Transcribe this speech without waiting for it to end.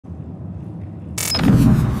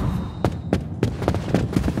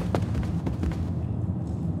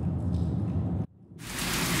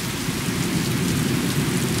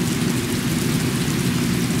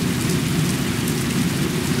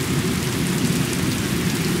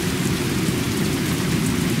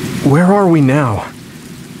Where are we now?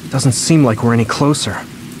 Doesn't seem like we're any closer.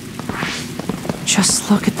 Just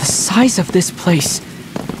look at the size of this place.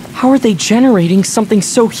 How are they generating something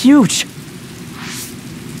so huge?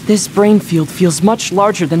 This brain field feels much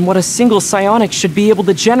larger than what a single psionic should be able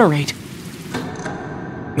to generate.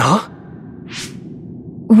 Huh?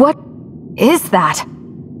 What is that?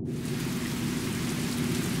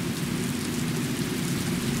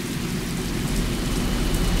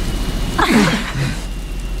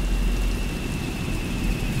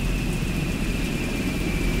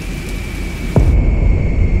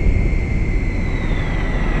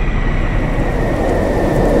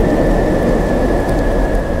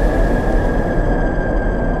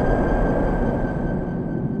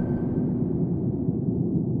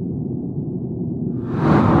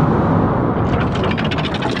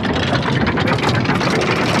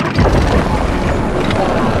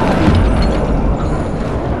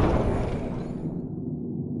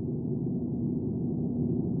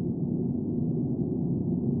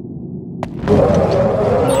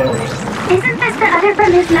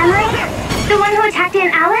 From his memory? The one who attacked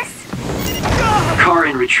Aunt Alice?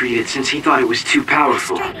 Karin retreated since he thought it was too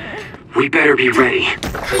powerful. We better be ready. I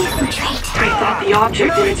thought the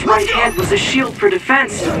object in its right hand was a shield for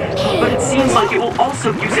defense, but it seems like it will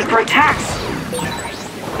also use it for attacks.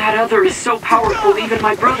 That other is so powerful even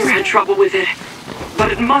my brother had trouble with it.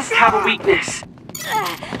 But it must have a weakness.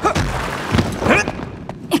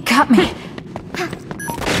 It got me.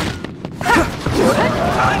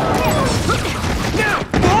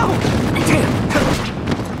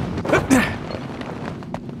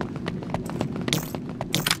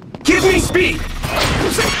 Give me speed!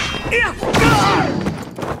 Now.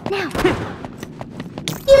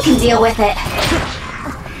 You can deal with it.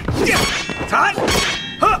 It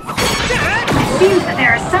seems that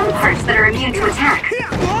there are some parts that are immune to attack.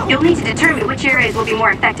 You'll need to determine which areas will be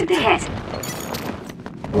more effective to hit.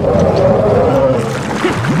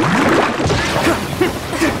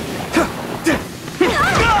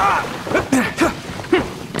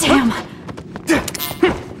 Damn.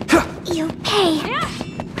 You pay.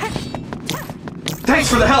 Thanks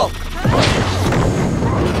for the help!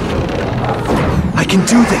 I can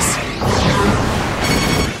do this!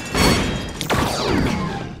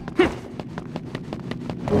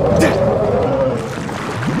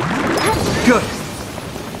 Good!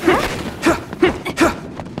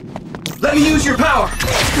 Let me use your power!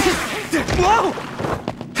 Whoa!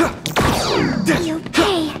 You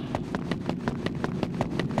pay.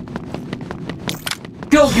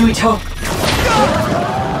 Go, Yuito!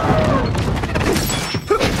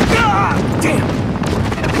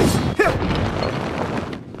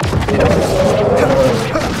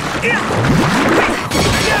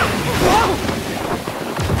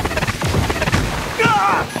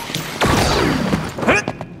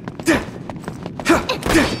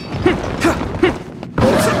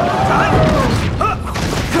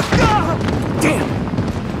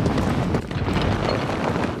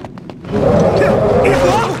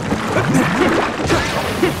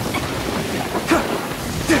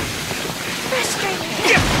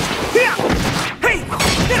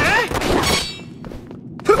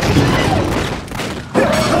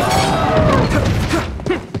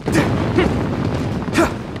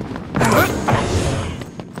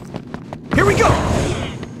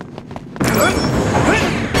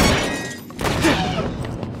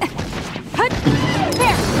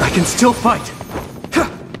 I can still fight.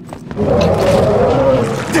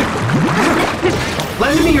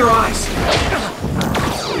 Lend me your eyes.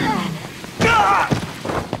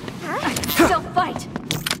 Still fight.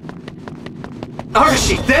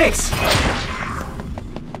 Arashi, thanks.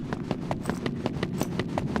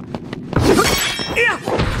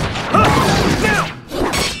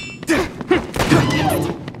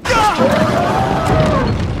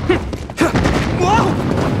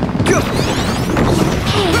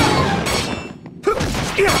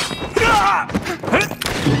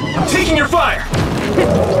 I'm taking your fire!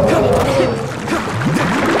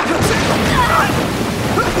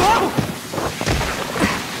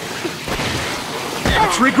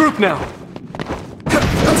 Let's regroup now.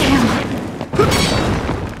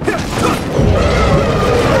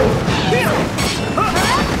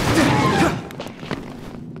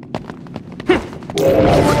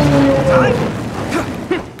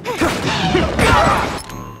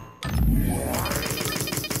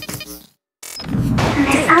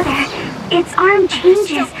 Its arm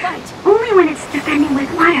changes only when it's defending with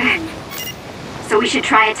water. So we should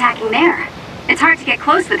try attacking there. It's hard to get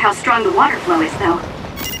close with how strong the water flow is, though.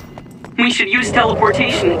 We should use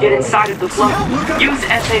teleportation to get inside of the flow. Use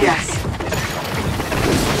SAS.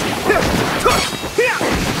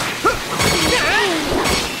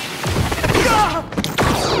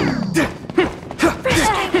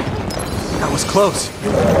 close.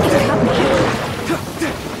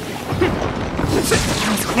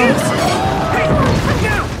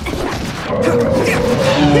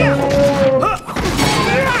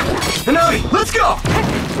 Hanabi, let's go!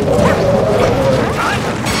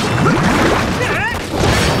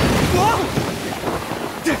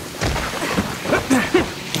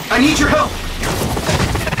 I need your help!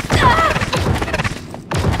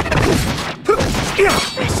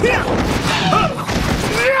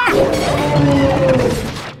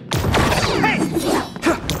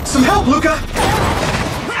 Some help, Luca!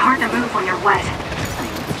 It's hard to move when you're wet.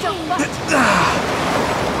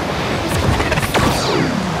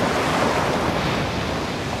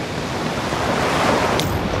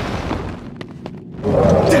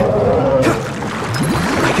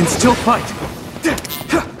 I can still fight.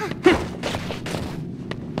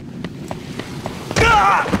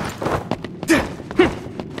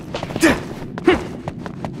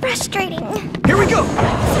 Frustrating. Here we go!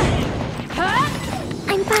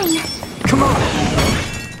 I'm fine. Come on!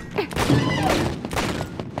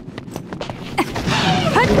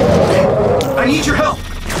 I need your help!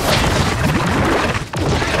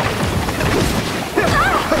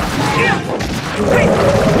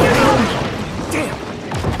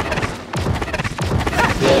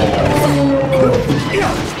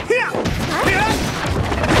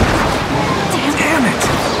 Damn it!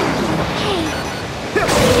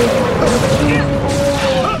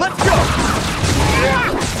 Let's go!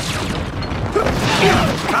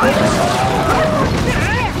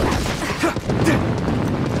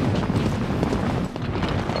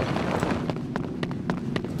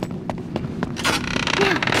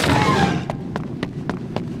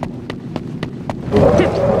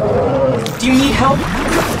 Do you need help?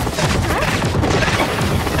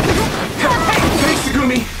 Thanks,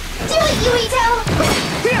 Segumi! Do it, Yuito!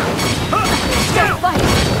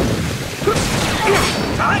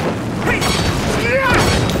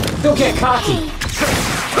 Don't get cocky!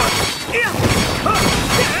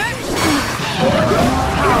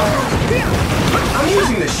 I'm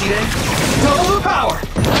using this, Shide! Double the power!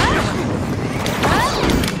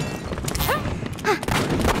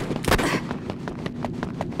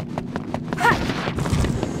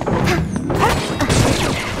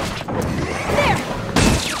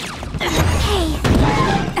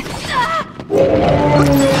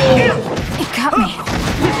 It got me.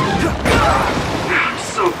 I'm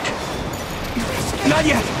soaked. Not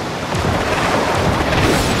yet!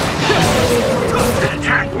 That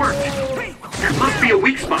attack worked. There must be a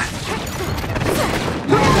weak spot.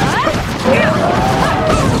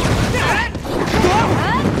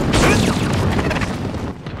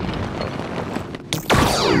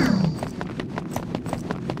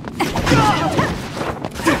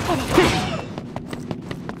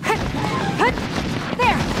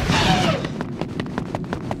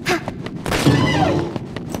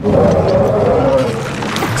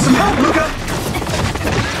 Some help, Luca!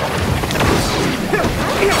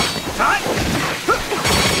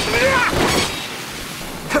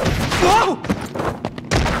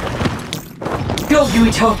 Go,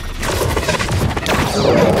 Yuito!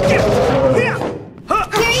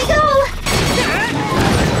 Here you go!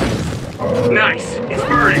 Nice. It's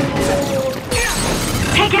burning.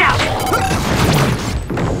 Take it out.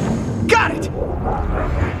 Got it!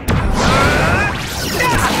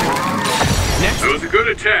 That was a good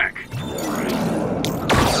attack.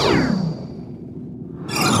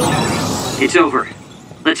 It's over.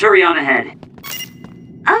 Let's hurry on ahead.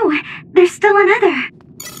 Oh, there's still another.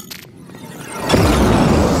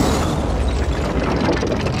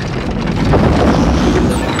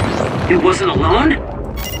 It wasn't alone?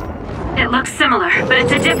 It looks similar, but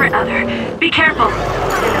it's a different other. Be careful.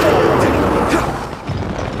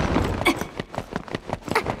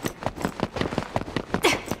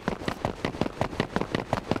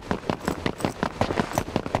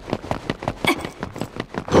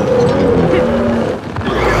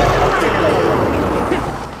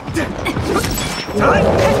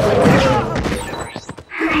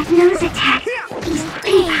 That nose attack is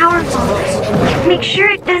pretty powerful. Make sure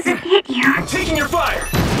it doesn't hit you. I'm taking your fire!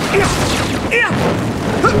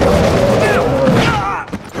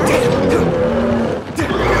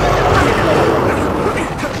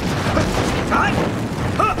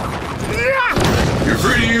 You're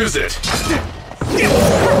free to use it!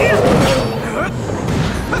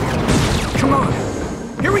 Come on!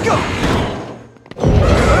 Here we go!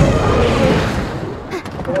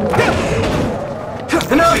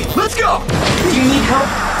 Hanabi, let's go! Do you need help?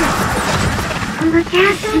 The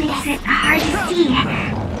gas makes it hard to see.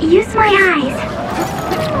 Use my eyes.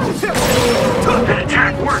 That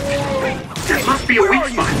attack worked. There must be a weak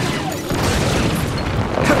spot.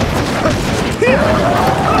 Nice!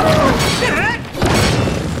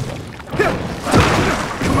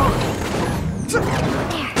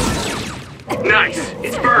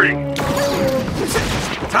 It's burning!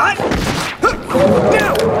 Todd?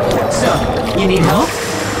 Now! So, you need help?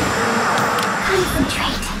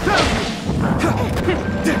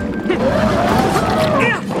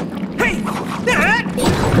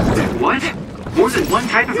 What? More than one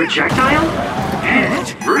type of projectile? Man,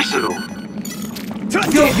 it's versatile.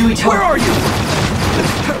 Yo, Yuito! Where are you?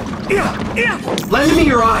 Lend me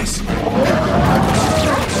your eyes!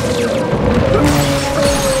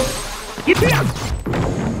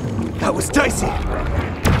 That was dicey.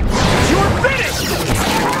 You're finished!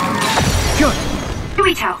 Good!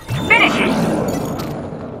 Yuito, finish it!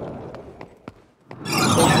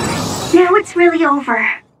 Now it's really over,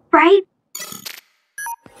 right?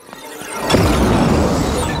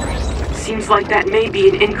 Seems like that may be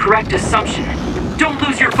an incorrect assumption. Don't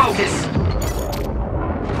lose your focus!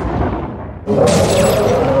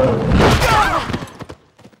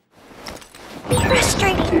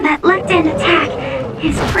 Frustrating. That left-hand attack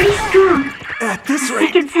is pretty strong. At this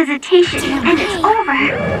rate, Seconds hesitation, and it's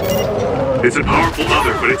over. It's a powerful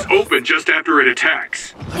other, but it's open just after it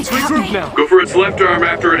attacks. let's regroup now. Go for its left arm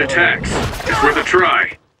after it attacks. It's worth a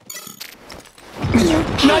try.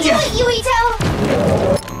 Not yet.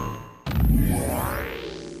 Yuito!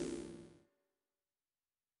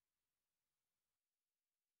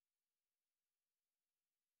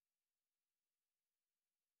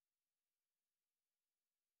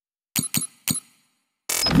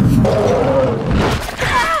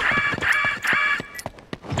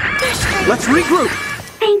 Let's regroup.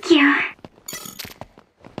 Thank you.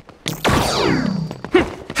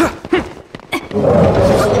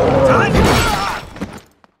 Todd?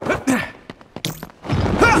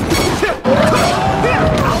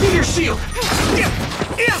 I'll be your shield.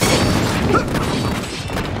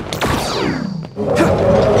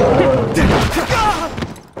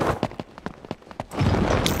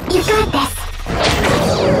 You got this.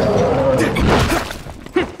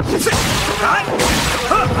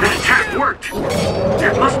 That attack worked!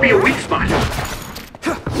 There must be a weak spot.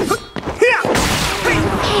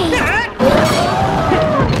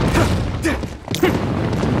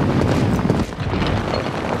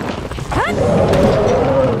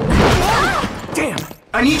 Damn.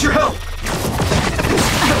 I need your help!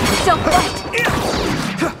 Don't fight!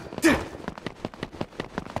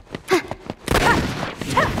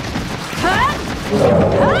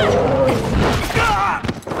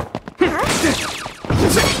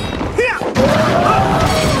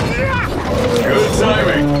 Good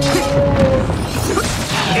timing.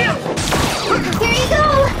 Here you go!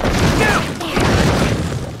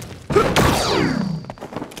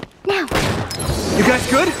 Now. You guys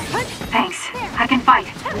good? Thanks. I can fight.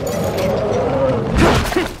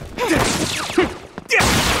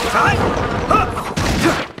 Todd?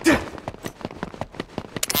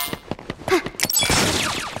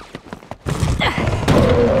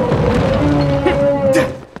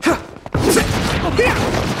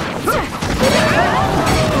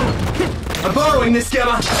 I'm borrowing this,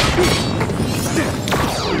 Gemma!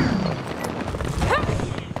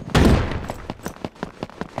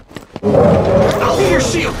 I'll be your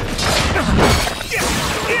shield!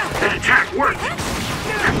 That attack worked!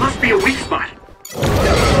 There must be a weak spot.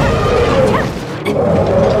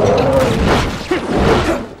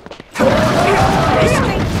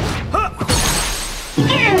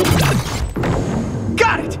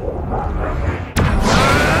 Got it!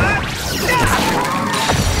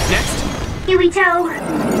 Next. Yuito.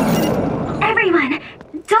 Everyone,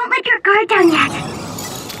 don't let your guard down yet.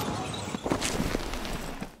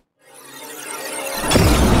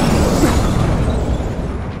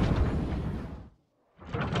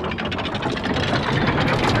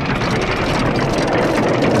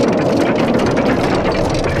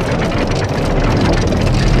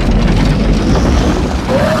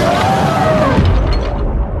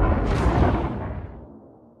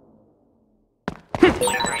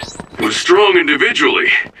 It was strong individually,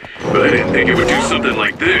 but I didn't think it would do something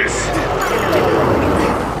like this.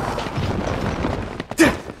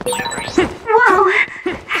 Whoa!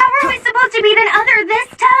 How are we supposed to beat an other this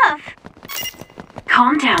tough?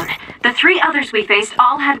 Calm down. The three others we faced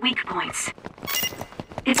all had weak points.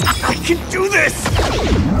 It's... I can do this!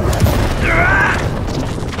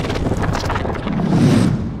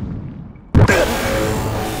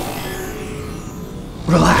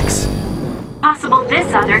 Relax. possible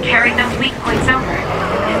this other carried those weak points over.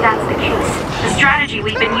 If that's the case, the strategy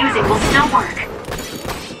we've been using will still work.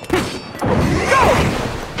 Go!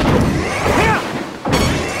 Here!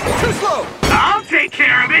 Too slow! I'll take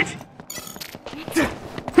care of it!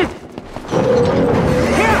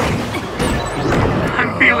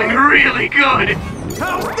 really good!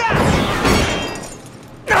 How's that?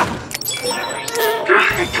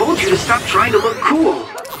 I told you to stop trying to look cool.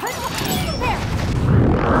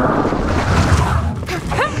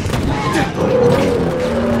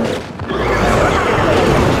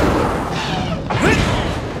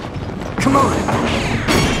 Come on!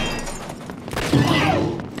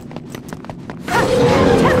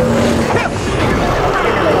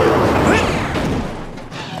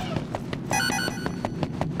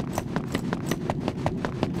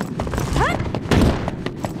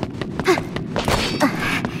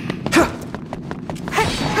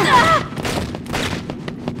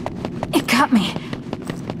 It got me.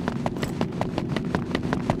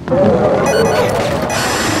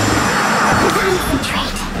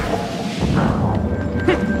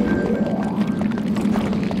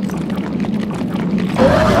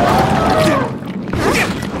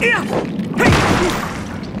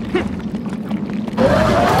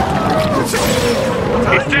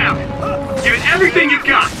 It's down! Give it everything you've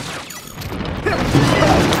got!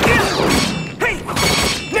 Hey!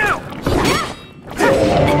 Now!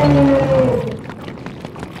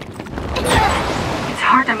 It's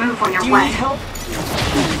hard to move when you're wet.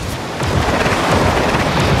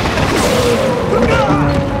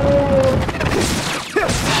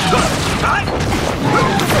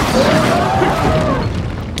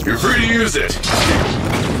 You're free to use it.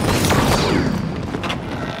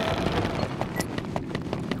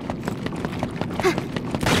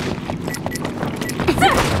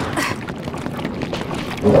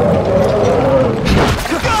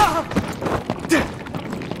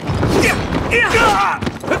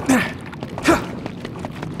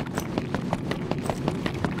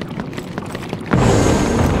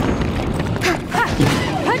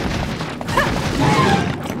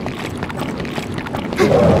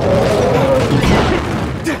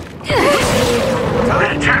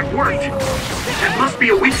 That attack worked! That must be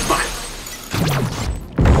a weak spot.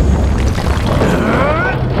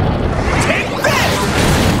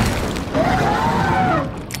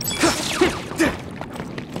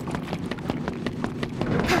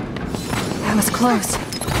 That was close.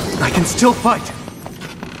 I can still fight!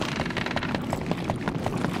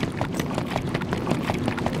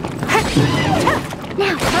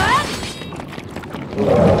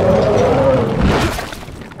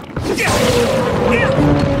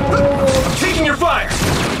 I'm taking your fire!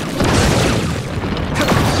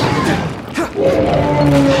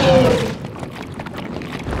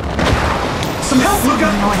 Some help, Luca!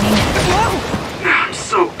 I'm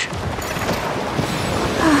soaked.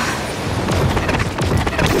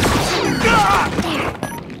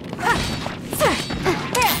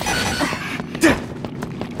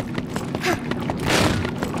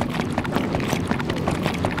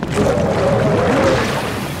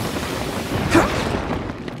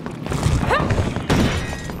 Good timing.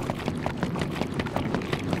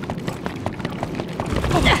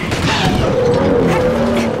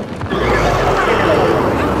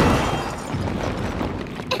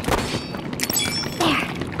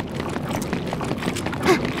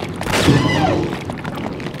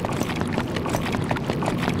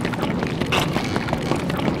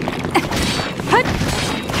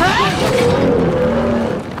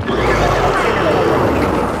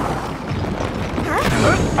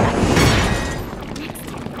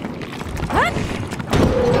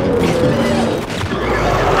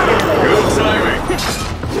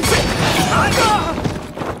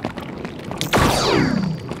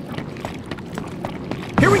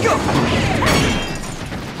 Here we go!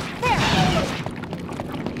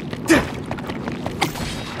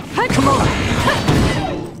 Come on!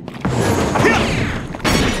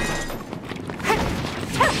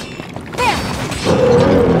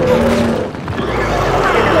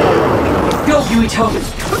 Go, Yuito!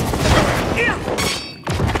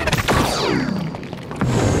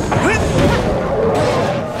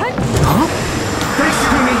 Thanks,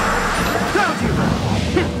 Kumi!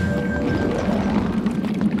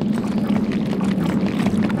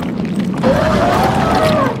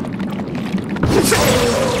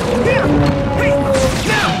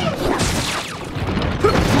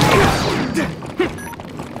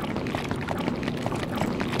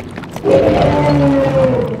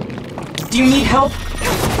 Do you need help? It's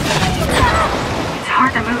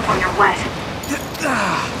hard to move when you're wet.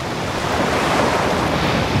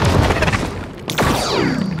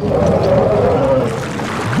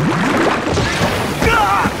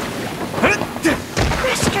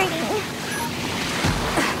 Frustrating.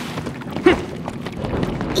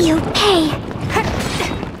 You pay.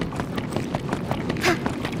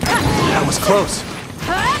 That was close.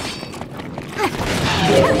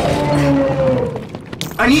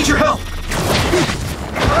 I need your help!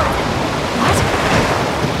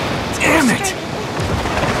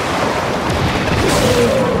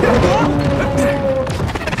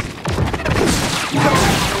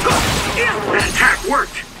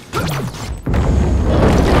 worked!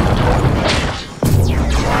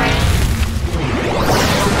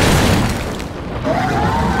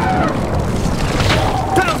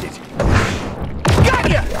 Found it! Got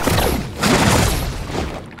ya!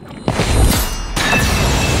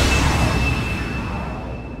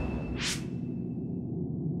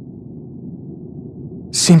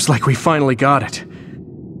 Seems like we finally got it.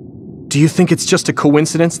 Do you think it's just a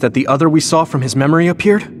coincidence that the other we saw from his memory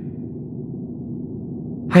appeared?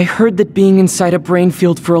 I heard that being inside a brain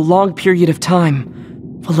field for a long period of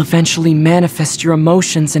time will eventually manifest your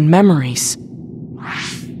emotions and memories.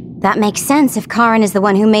 That makes sense if Karen is the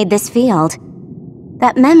one who made this field.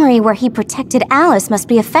 That memory where he protected Alice must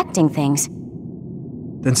be affecting things.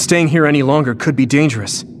 Then staying here any longer could be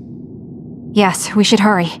dangerous. Yes, we should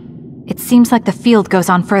hurry. It seems like the field goes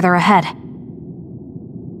on further ahead.